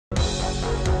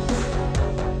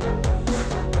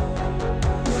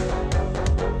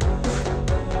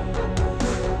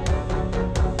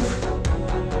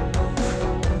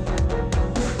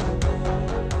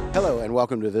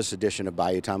welcome to this edition of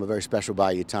Bayou Time, a very special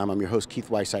Bayou Time. I'm your host,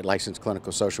 Keith Whiteside, licensed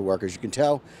clinical social worker. As you can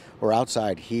tell, we're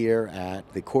outside here at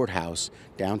the courthouse,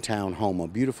 downtown Houma,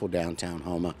 beautiful downtown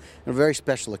Houma, and a very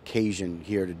special occasion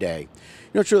here today. You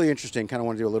know, it's really interesting, kind of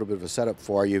want to do a little bit of a setup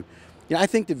for you. You know, I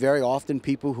think that very often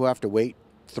people who have to wait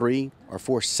 3 or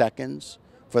 4 seconds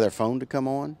for their phone to come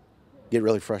on get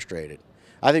really frustrated.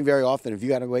 I think very often if you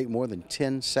got to wait more than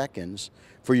 10 seconds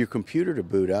for your computer to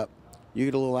boot up, you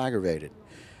get a little aggravated.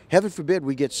 Heaven forbid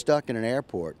we get stuck in an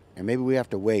airport and maybe we have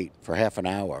to wait for half an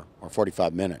hour or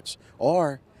 45 minutes.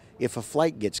 Or if a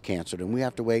flight gets canceled and we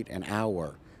have to wait an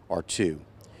hour or 2.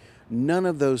 None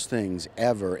of those things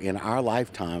ever in our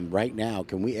lifetime right now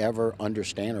can we ever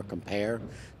understand or compare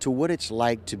to what it's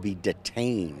like to be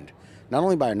detained, not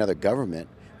only by another government,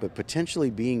 but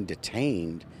potentially being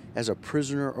detained as a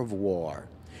prisoner of war.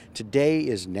 Today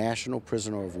is National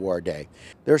Prisoner of War Day.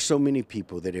 There are so many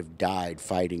people that have died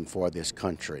fighting for this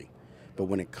country. But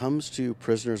when it comes to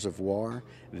prisoners of war,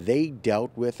 they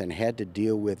dealt with and had to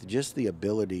deal with just the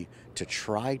ability to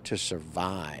try to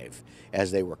survive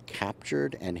as they were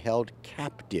captured and held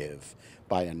captive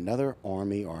by another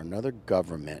army or another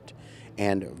government.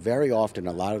 And very often,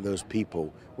 a lot of those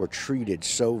people were treated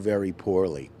so very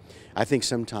poorly. I think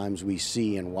sometimes we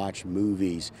see and watch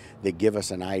movies that give us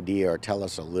an idea or tell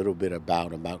us a little bit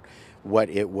about what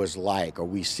it was like, or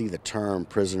we see the term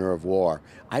prisoner of war.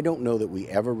 I don't know that we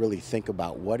ever really think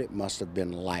about what it must have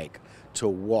been like to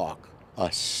walk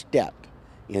a step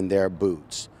in their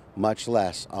boots, much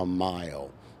less a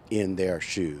mile in their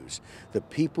shoes. The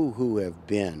people who have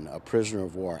been a prisoner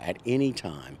of war at any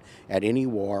time, at any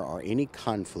war or any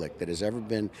conflict that has ever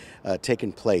been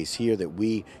taken place here that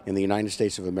we in the United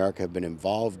States of America have been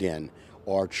involved in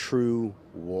are true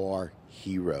war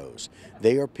heroes.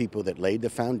 They are people that laid the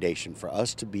foundation for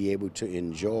us to be able to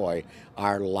enjoy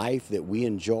our life that we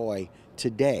enjoy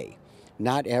today.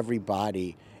 Not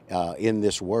everybody in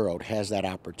this world has that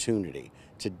opportunity.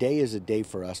 Today is a day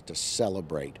for us to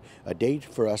celebrate, a day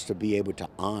for us to be able to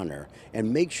honor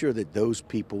and make sure that those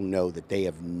people know that they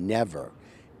have never,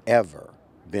 ever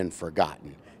been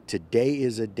forgotten. Today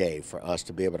is a day for us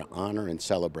to be able to honor and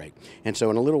celebrate. And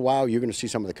so in a little while, you're going to see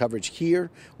some of the coverage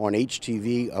here on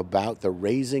HTV about the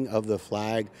raising of the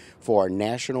flag for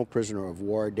National Prisoner of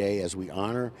War Day as we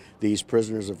honor these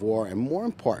prisoners of war. And more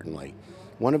importantly,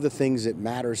 one of the things that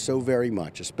matters so very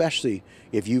much, especially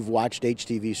if you've watched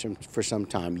HTV for some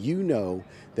time, you know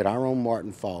that our own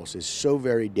Martin Falls is so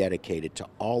very dedicated to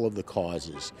all of the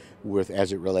causes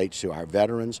as it relates to our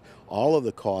veterans, all of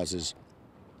the causes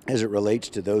as it relates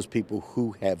to those people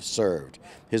who have served.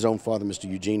 His own father, Mr.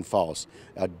 Eugene Falls,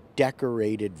 a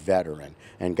decorated veteran,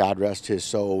 and God rest his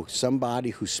soul,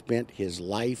 somebody who spent his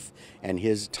life and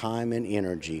his time and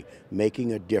energy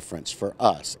making a difference for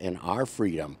us and our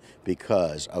freedom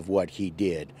because of what he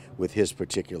did with his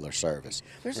particular service.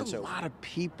 There's a lot of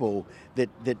people that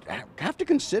have to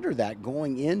consider that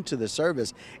going into the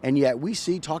service, and yet we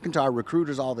see, talking to our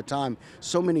recruiters all the time,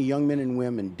 so many young men and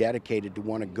women dedicated to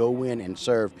want to go in and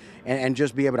serve and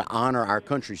just be able to honor our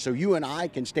country. So you and I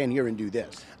can stand here and do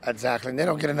this. Exactly, and they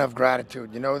don't get enough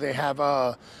gratitude. You know, they have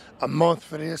a month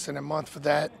for this and a month for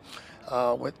that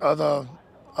with other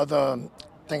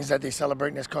things that they celebrate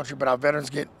in this country, but our veterans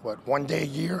get, what, 1 day a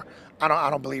year? I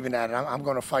don't believe in that, and I'm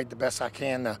going to fight the best I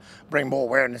can to bring more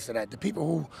awareness to that. The people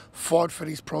who fought for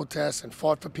these protests and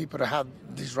fought for people to have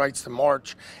these rights to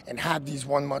march and have these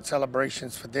 1 month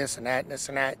celebrations for this and that and this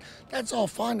and that, that's all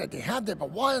fine that they have that, but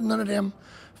why are none of them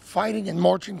fighting and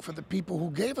marching for the people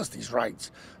who gave us these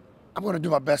rights? I'm going to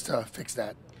do my best to fix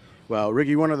that. Well, Ricky,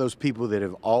 you're one of those people that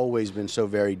have always been so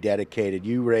very dedicated.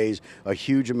 You raise a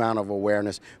huge amount of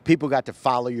awareness. People got to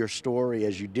follow your story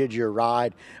as you did your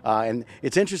ride. And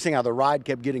it's interesting how the ride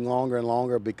kept getting longer and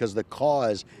longer because the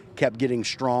cause kept getting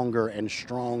stronger and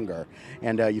stronger.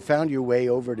 And you found your way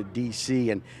over to D.C.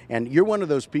 And you're one of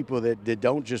those people that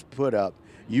don't just put up.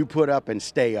 You put up and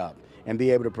stay up and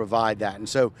be able to provide that. And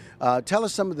so tell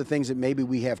us some of the things that maybe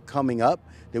we have coming up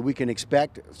that we can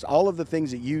expect, all of the things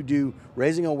that you do,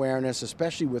 raising awareness,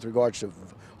 especially with regards to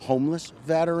homeless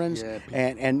veterans. Yeah.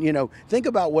 And you know, think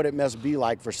about what it must be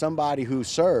like for somebody who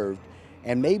served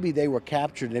and maybe they were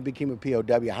captured and they became a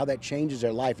POW, how that changes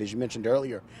their life, as you mentioned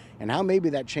earlier, and how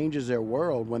maybe that changes their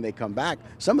world when they come back.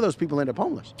 Some of those people end up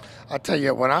homeless. I tell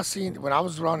you, when I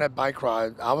was on that bike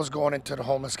ride, I was going into the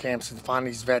homeless camps and find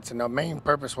these vets, and the main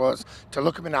purpose was to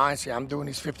look them in the eye and say, I'm doing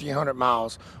these 1,500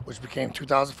 miles, which became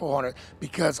 2,400,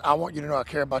 because I want you to know I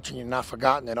care about you and you're not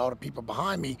forgotten, and all the people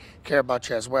behind me care about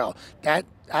you as well.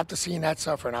 After seeing that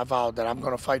suffering, I vowed that I'm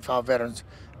going to fight for our veterans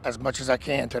as much as I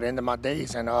can to the end of my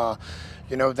days. And,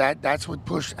 you know, that's what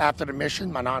pushed After the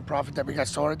Mission, my nonprofit that we got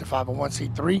started, the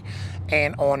 501c3.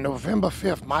 And on November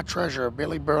 5th, my treasurer,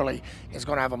 Billy Burley, is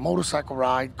going to have a motorcycle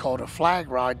ride called a flag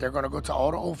ride. They're going to go to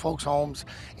all the old folks' homes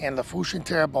in Lafourche and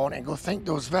Terrebonne and go thank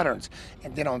those veterans.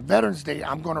 And then on Veterans Day,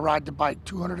 I'm going to ride the bike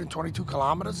 222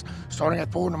 kilometers, starting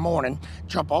at 4 in the morning,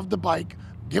 jump off the bike,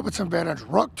 get with some veterans,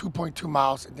 ruck 2.2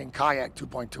 miles, and then kayak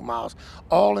 2.2 miles,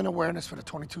 all in awareness for the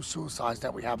 22 suicides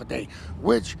that we have a day,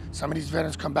 which some of these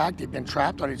veterans come back, they've been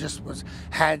trapped, or they just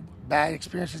had bad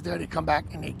experiences there. They come back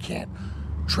and they can't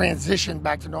transition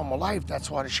back to normal life.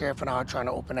 That's why the sheriff and I are trying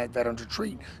to open that veterans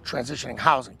retreat, transitioning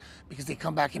housing, because they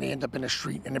come back and they end up in the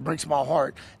street, and it breaks my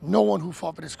heart. No one who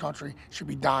fought for this country should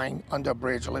be dying under a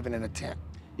bridge or living in a tent.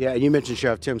 Yeah, you mentioned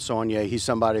Sheriff Tim Saunier. He's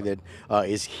somebody that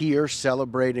is here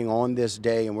celebrating on this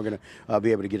day, and we're going to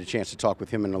be able to get a chance to talk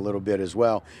with him in a little bit as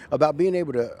well about being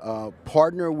able to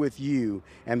partner with you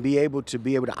and be able to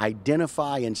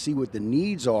identify and see what the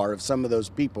needs are of some of those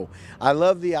people. I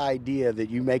love the idea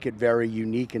that you make it very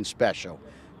unique and special.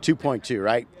 2.2,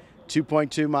 right?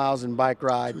 2.2 miles in bike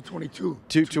ride.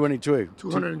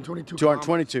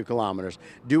 222 kilometers.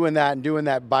 Doing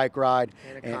that bike ride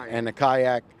and a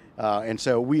kayak. And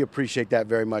so we appreciate that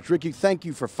very much. Ricky, thank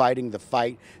you for fighting the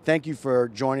fight. Thank you for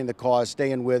joining the cause,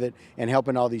 staying with it, and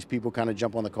helping all these people kind of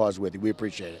jump on the cause with you. We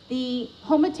appreciate it. The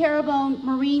Homa Terrebonne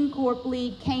Marine Corps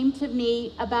League came to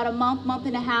me about a month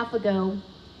and a half ago,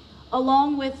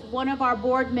 along with one of our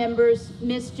board members,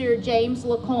 Mr. James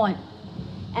LeCointe,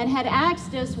 and had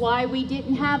asked us why we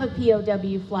didn't have a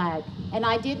POW flag, and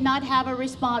I did not have a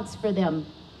response for them.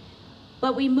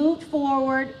 But we moved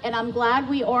forward, and I'm glad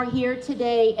we are here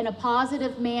today in a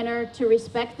positive manner to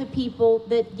respect the people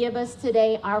that give us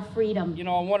today our freedom. You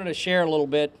know, I wanted to share a little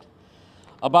bit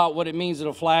about what it means to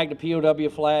the flag, the POW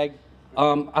flag.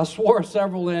 I swore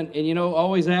several in, and you know, I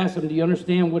always ask them, do you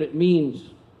understand what it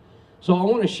means? So I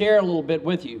want to share a little bit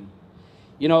with you.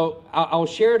 You know, I'll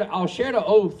share the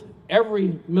oath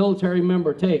every military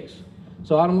member takes.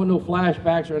 So I don't want no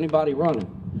flashbacks or anybody running,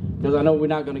 because I know we're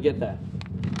not going to get that.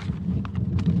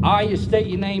 I, you state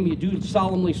your name, you do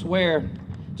solemnly swear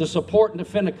to support and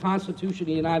defend the Constitution of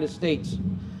the United States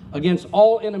against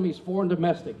all enemies, foreign and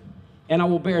domestic, and I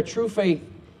will bear true faith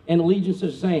and allegiance to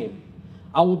the same.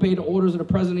 I will obey the orders of the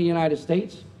President of the United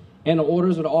States and the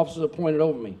orders of the officers appointed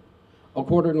over me,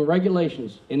 according to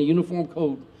regulations in the Uniform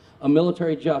Code of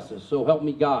Military Justice, so help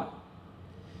me God.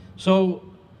 So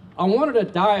I wanted to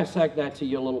dissect that to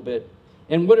you a little bit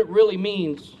and what it really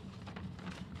means.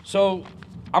 So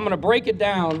I'm going to break it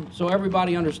down so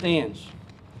everybody understands.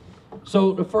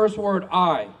 So the first word,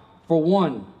 I, for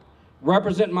one,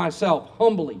 represent myself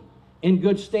humbly, in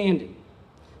good standing,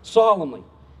 solemnly,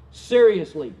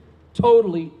 seriously,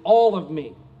 totally, all of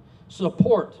me,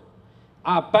 support,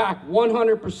 I back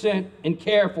 100% and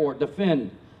care for,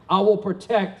 defend, I will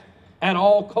protect at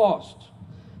all costs.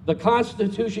 The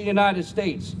Constitution of the United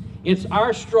States, it's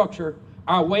our structure,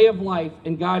 our way of life,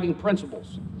 and guiding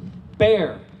principles.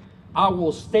 Bear, I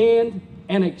will stand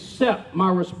and accept my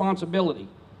responsibility.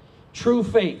 True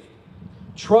faith,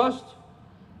 trust,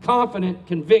 confident,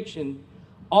 conviction,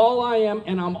 all I am,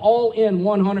 and I'm all in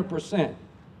 100%.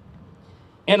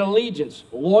 And allegiance,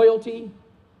 loyalty,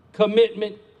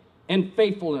 commitment, and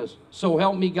faithfulness, so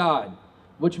help me God,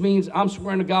 which means I'm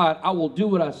swearing to God, I will do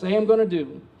what I say I'm going to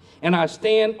do, and I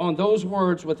stand on those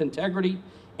words with integrity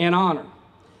and honor.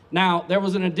 Now, there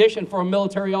was an addition for a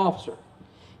military officer,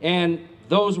 and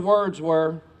those words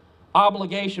were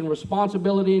obligation,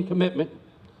 responsibility, and commitment,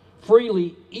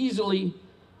 freely, easily,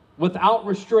 without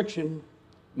restriction,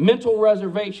 mental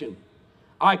reservation.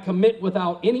 I commit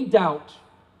without any doubt,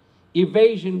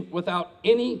 evasion without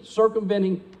any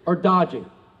circumventing or dodging.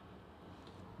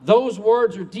 Those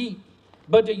words are deep,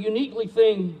 but the uniquely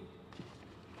thing,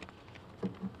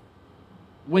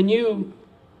 when you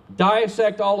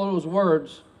dissect all of those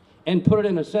words and put it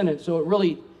in a sentence, so it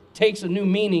really takes a new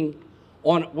meaning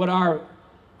on what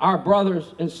our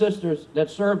brothers and sisters that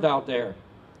served out there.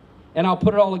 And I'll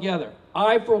put it all together.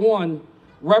 I, for one,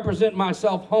 represent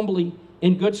myself humbly,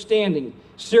 in good standing,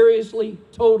 seriously,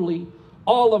 totally,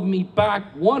 all of me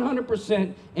back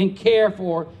 100% and care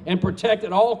for and protect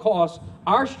at all costs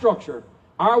our structure,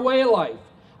 our way of life,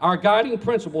 our guiding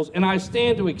principles, and I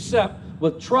stand to accept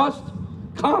with trust,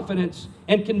 confidence,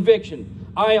 and conviction.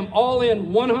 I am all in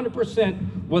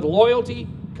 100% with loyalty,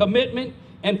 commitment,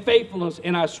 and faithfulness,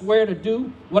 and I swear to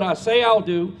do what I say I'll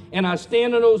do, and I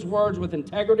stand on those words with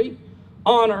integrity,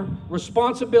 honor,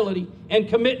 responsibility, and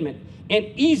commitment, and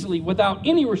easily, without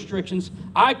any restrictions,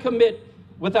 I commit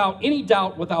without any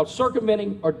doubt, without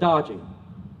circumventing or dodging.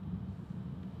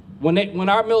 When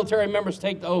our military members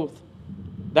take the oath,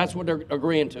 that's what they're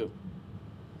agreeing to.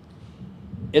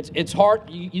 It's hard.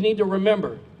 You need to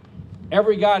remember,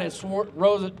 every guy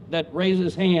that raised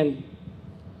his hand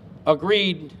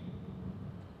agreed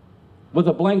with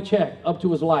a blank check up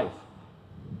to his life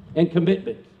and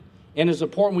commitment. And it's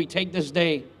important we take this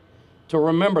day to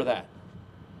remember that.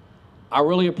 I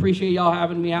really appreciate y'all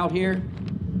having me out here.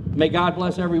 May God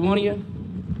bless every one of you.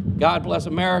 God bless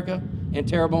America and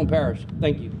Terrebonne Parish.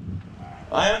 Thank you.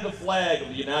 I am the flag of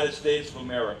the United States of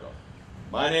America.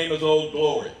 My name is Old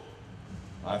Glory.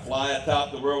 I fly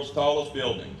atop the world's tallest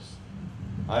buildings.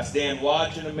 I stand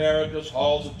watch in America's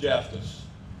halls of justice.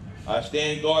 I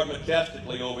stand guard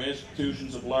majestically over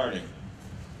institutions of learning.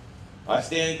 I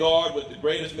stand guard with the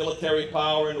greatest military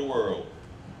power in the world.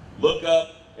 Look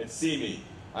up and see me.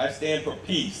 I stand for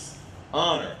peace,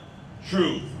 honor,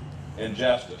 truth, and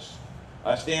justice.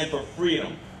 I stand for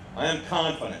freedom. I am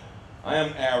confident. I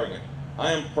am arrogant.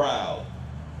 I am proud.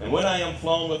 And when I am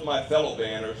flown with my fellow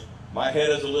banners, my head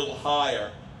is a little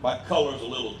higher, my colors a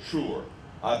little truer.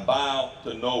 I bow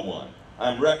to no one.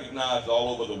 I am recognized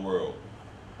all over the world.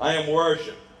 I am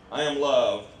worshiped. I am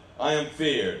loved. I am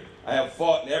feared. I have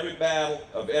fought in every battle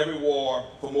of every war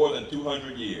for more than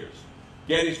 200 years.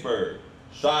 Gettysburg,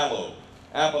 Shiloh,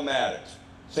 Appomattox,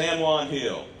 San Juan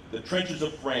Hill, the trenches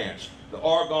of France, the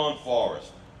Argonne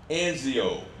Forest,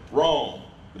 Anzio, Rome,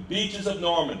 the beaches of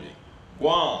Normandy,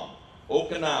 Guam,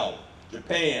 Okinawa,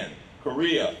 Japan,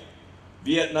 Korea,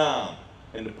 Vietnam,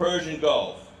 and the Persian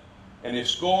Gulf, and a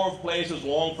score of places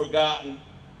long forgotten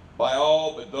by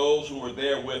all but those who were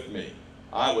there with me.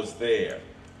 I was there.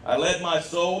 I led my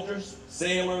soldiers,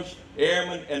 sailors,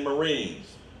 airmen, and Marines.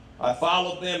 I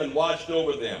followed them and watched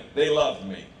over them. They loved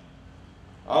me.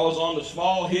 I was on the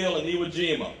small hill in Iwo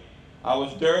Jima. I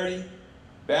was dirty,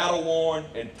 battle-worn,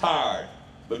 and tired,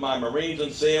 but my Marines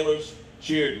and sailors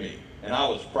cheered me, and I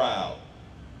was proud.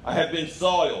 I have been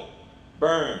soiled,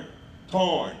 burned,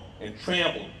 torn, and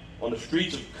trampled on the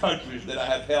streets of countries that I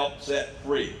have helped set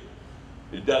free.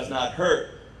 It does not hurt,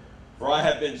 for I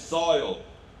have been soiled,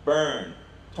 burned,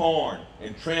 torn,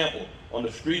 and trampled on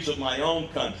the streets of my own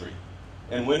country.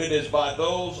 And when it is by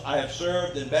those I have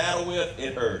served in battle with,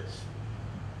 it hurts.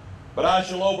 But I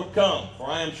shall overcome, for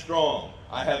I am strong.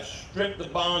 I have stripped the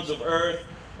bonds of earth,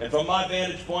 and from my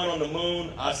vantage point on the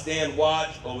moon, I stand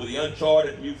watch over the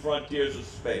uncharted new frontiers of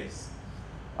space.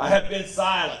 I have been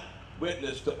silent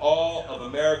witness to all of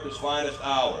America's finest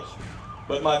hours.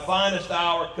 But my finest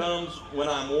hour comes when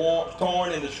I'm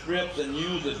torn into strips and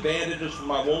used as bandages for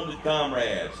my wounded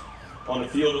comrades on the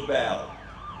field of battle.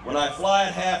 When I fly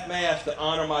at half-mast to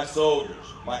honor my soldiers,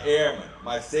 my airmen,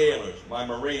 my sailors, my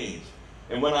Marines,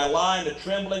 and when I lie in the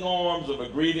trembling arms of a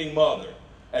grieving mother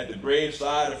at the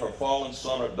graveside of her fallen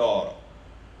son or daughter.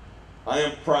 I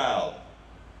am proud.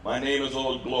 My name is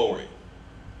Old Glory.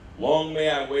 Long may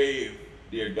I wave,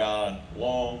 dear God,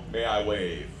 long may I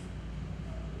wave.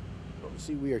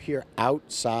 See, we are here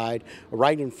outside,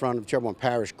 right in front of Terrebonne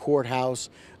Parish Courthouse,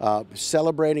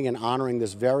 celebrating and honoring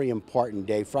this very important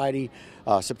day, Friday,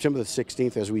 September the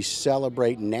 16th, as we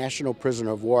celebrate National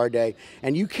Prisoner of War Day.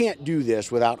 And you can't do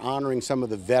this without honoring some of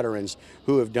the veterans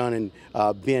who have done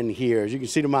and been here. As you can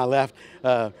see to my left,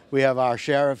 we have our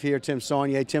sheriff here, Tim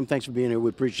Saunier. Tim, thanks for being here.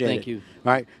 We appreciate it. Thank you.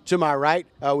 All right. To my right,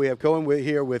 we have Cohen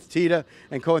here with Tita.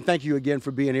 And Cohen, thank you again for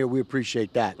being here. We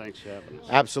appreciate that. Thanks for having us.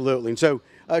 Absolutely. And so,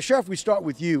 Sheriff, we start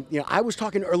with you. You know, I was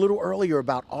talking a little earlier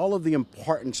about all of the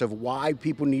importance of why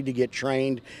people need to get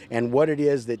trained and what it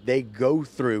is that they go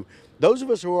through. Those of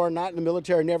us who are not in the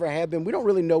military, never have been, we don't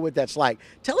really know what that's like.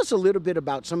 Tell us a little bit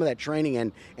about some of that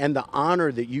training and the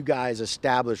honor that you guys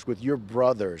established with your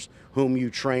brothers whom you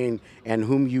train and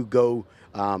whom you go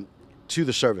to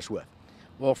the service with.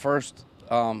 Well, first,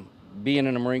 being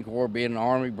in the Marine Corps, being in the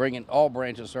Army, bringing all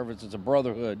branches of service, it's a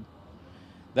brotherhood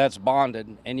that's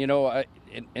bonded. And, you know,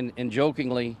 and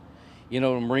jokingly, you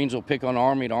know, the Marines will pick on the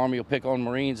Army will pick on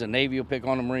Marines, the Navy will pick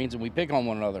on the Marines, and we pick on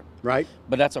one another. Right.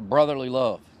 But that's a brotherly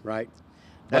love. Right.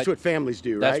 That's what families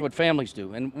do, right? That's what families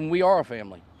do. And we are a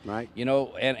family. Right. You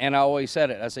know, and I always said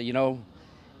it. I said, you know,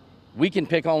 we can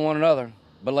pick on one another,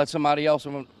 but let somebody else,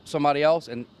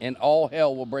 and all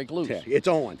hell will break loose. Yeah, it's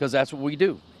on. Because that's what we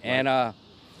do. Right. And,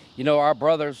 you know, our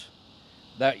brothers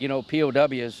that, you know,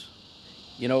 POWs,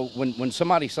 you know, when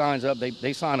somebody signs up,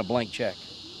 they sign a blank check.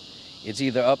 It's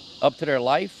either up to their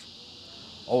life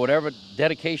or whatever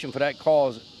dedication for that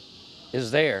cause is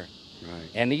there.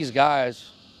 Right. And these guys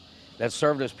that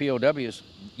served as POWs,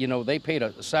 you know, they paid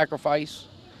a sacrifice.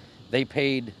 They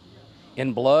paid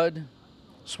in blood,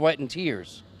 sweat, and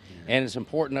tears. Yeah. And it's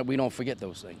important that we don't forget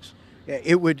those things.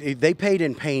 They paid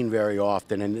in pain very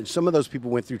often, and some of those people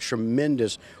went through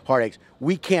tremendous heartaches.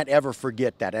 We can't ever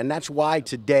forget that, and that's why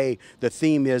today the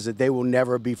theme is that they will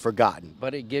never be forgotten.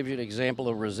 But it gives you an example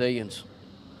of resilience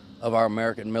of our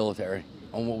American military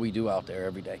on what we do out there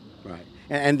every day. Right,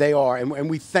 and they are, and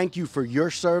we thank you for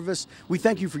your service. We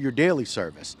thank you for your daily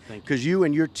service, because you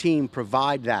and your team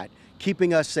provide that,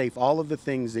 keeping us safe, all of the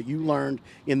things that you learned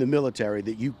in the military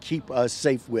that you keep us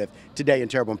safe with today in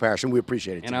Terrebonne Parish, and we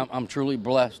appreciate it. And I'm truly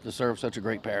blessed to serve such a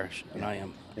great parish, and I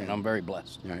am, and I'm very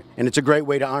blessed. Right. And it's a great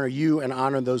way to honor you and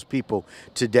honor those people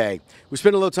today. We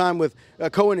spent a little time with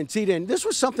Cohen and Tita, and this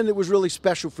was something that was really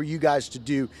special for you guys to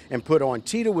do and put on.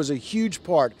 Tita was a huge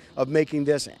part of making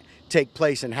this take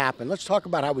place and happen. Let's talk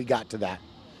about how we got to that.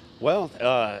 Well,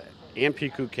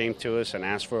 Ampiku came to us and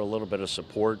asked for a little bit of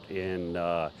support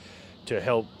to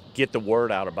help get the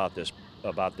word out about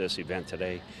this event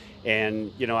today.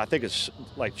 And you know, I think it's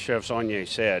like Sheriff Saunier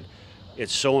said,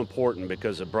 it's so important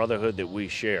because the brotherhood that we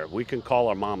share. We can call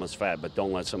our mamas fat, but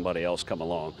don't let somebody else come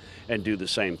along and do the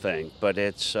same thing. But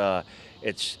it's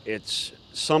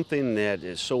something that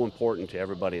is so important to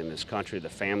everybody in this country, the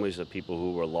families of people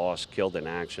who were lost, killed in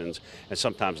actions, and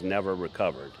sometimes never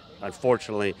recovered.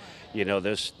 Unfortunately, you know,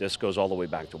 this goes all the way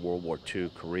back to World War II,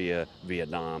 Korea,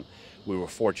 Vietnam. We were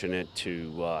fortunate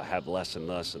to have less and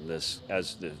less of this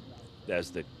as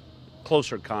the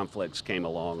closer conflicts came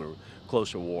along, or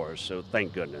closer wars, so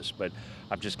thank goodness. But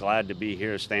I'm just glad to be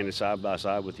here standing side by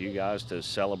side with you guys to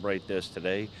celebrate this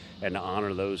today and to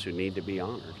honor those who need to be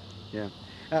honored. Yeah.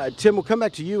 Tim, we'll come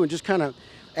back to you and just kind of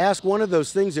ask one of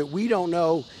those things that we don't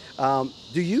know.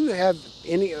 Do you have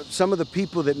some of the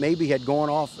people that maybe had gone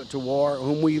off to war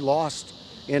whom we lost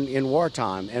in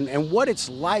wartime, and what it's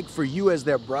like for you as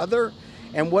their brother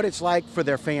and what it's like for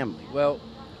their family? Well,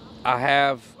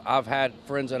 I've had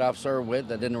friends that I've served with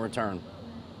that didn't return,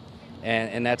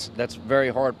 and that's a very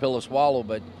hard pill to swallow.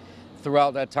 But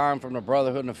throughout that time, from the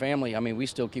brotherhood and the family, I mean, we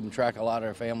still keeping track of a lot of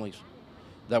our families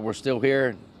that were still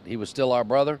here. He was still our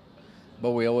brother,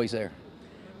 but we're always there.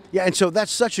 Yeah, and so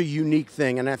that's such a unique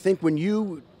thing, and I think when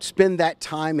you spend that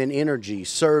time and energy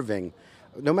serving,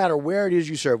 no matter where it is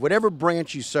you serve, whatever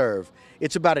branch you serve,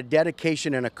 it's about a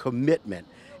dedication and a commitment.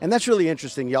 And that's really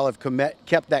interesting. Y'all have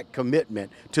kept that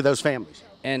commitment to those families.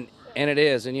 And it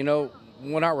is. And you know,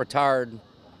 when I retired,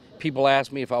 people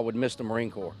asked me if I would miss the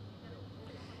Marine Corps.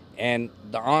 And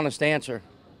the honest answer,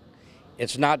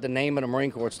 it's not the name of the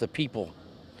Marine Corps, it's the people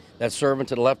that's serving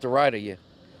to the left or right of you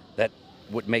that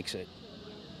what makes it.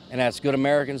 And that's good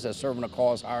Americans that serving a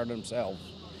cause higher than themselves.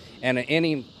 And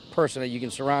any person that you can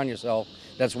surround yourself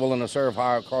that's willing to serve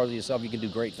higher cause of yourself, you can do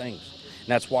great things. And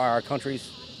that's why our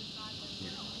country's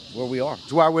where we are.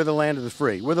 It's why we're the land of the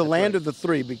free. We're the land of the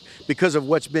free because of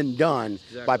what's been done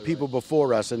by people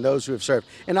before us and those who have served.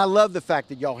 And I love the fact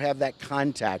that y'all have that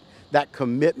contact, that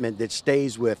commitment that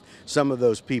stays with some of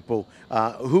those people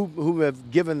who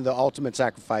have given the ultimate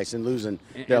sacrifice in losing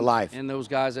their life. And those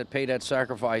guys that paid that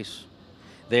sacrifice,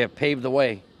 they have paved the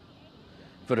way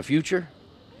for the future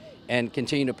and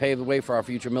continue to pave the way for our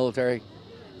future military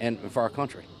and for our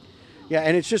country. Yeah,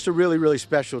 and it's just a really, really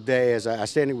special day as I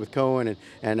stand here with Cohen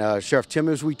and Sheriff Tim,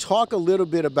 as we talk a little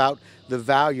bit about the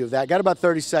value of that. Got about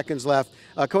 30 seconds left.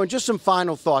 Cohen, just some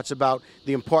final thoughts about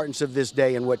the importance of this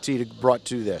day and what Tita brought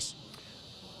to this.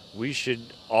 We should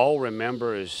all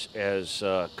remember as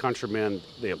countrymen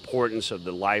the importance of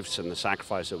the lives and the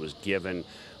sacrifice that was given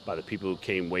by the people who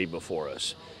came way before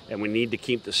us. And we need to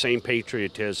keep the same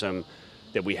patriotism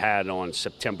that we had on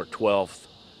September 12th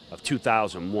of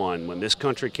 2001, when this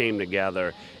country came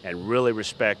together and really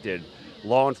respected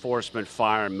law enforcement,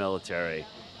 fire, and military,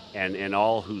 and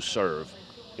all who serve.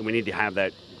 And we need to have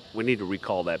that, we need to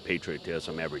recall that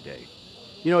patriotism every day.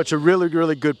 You know, it's a really,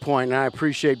 really good point, and I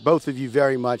appreciate both of you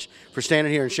very much for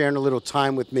standing here and sharing a little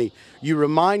time with me. You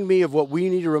remind me of what we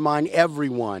need to remind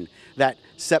everyone, that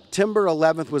September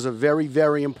 11th was a very,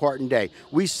 very important day.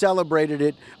 We celebrated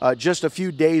it just a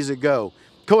few days ago.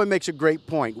 Cohen makes a great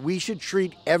point. We should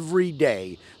treat every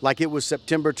day like it was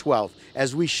September 12th,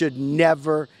 as we should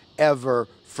never, ever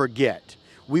forget.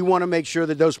 We want to make sure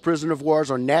that those prisoner of wars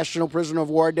on National Prisoner of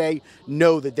War Day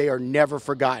know that they are never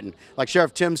forgotten. Like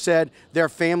Sheriff Tim said, their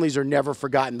families are never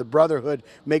forgotten. The Brotherhood,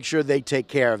 make sure they take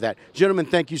care of that. Gentlemen,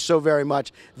 thank you so very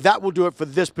much. That will do it for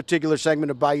this particular segment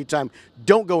of Bayou Time.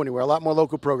 Don't go anywhere. A lot more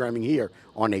local programming here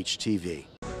on HTV.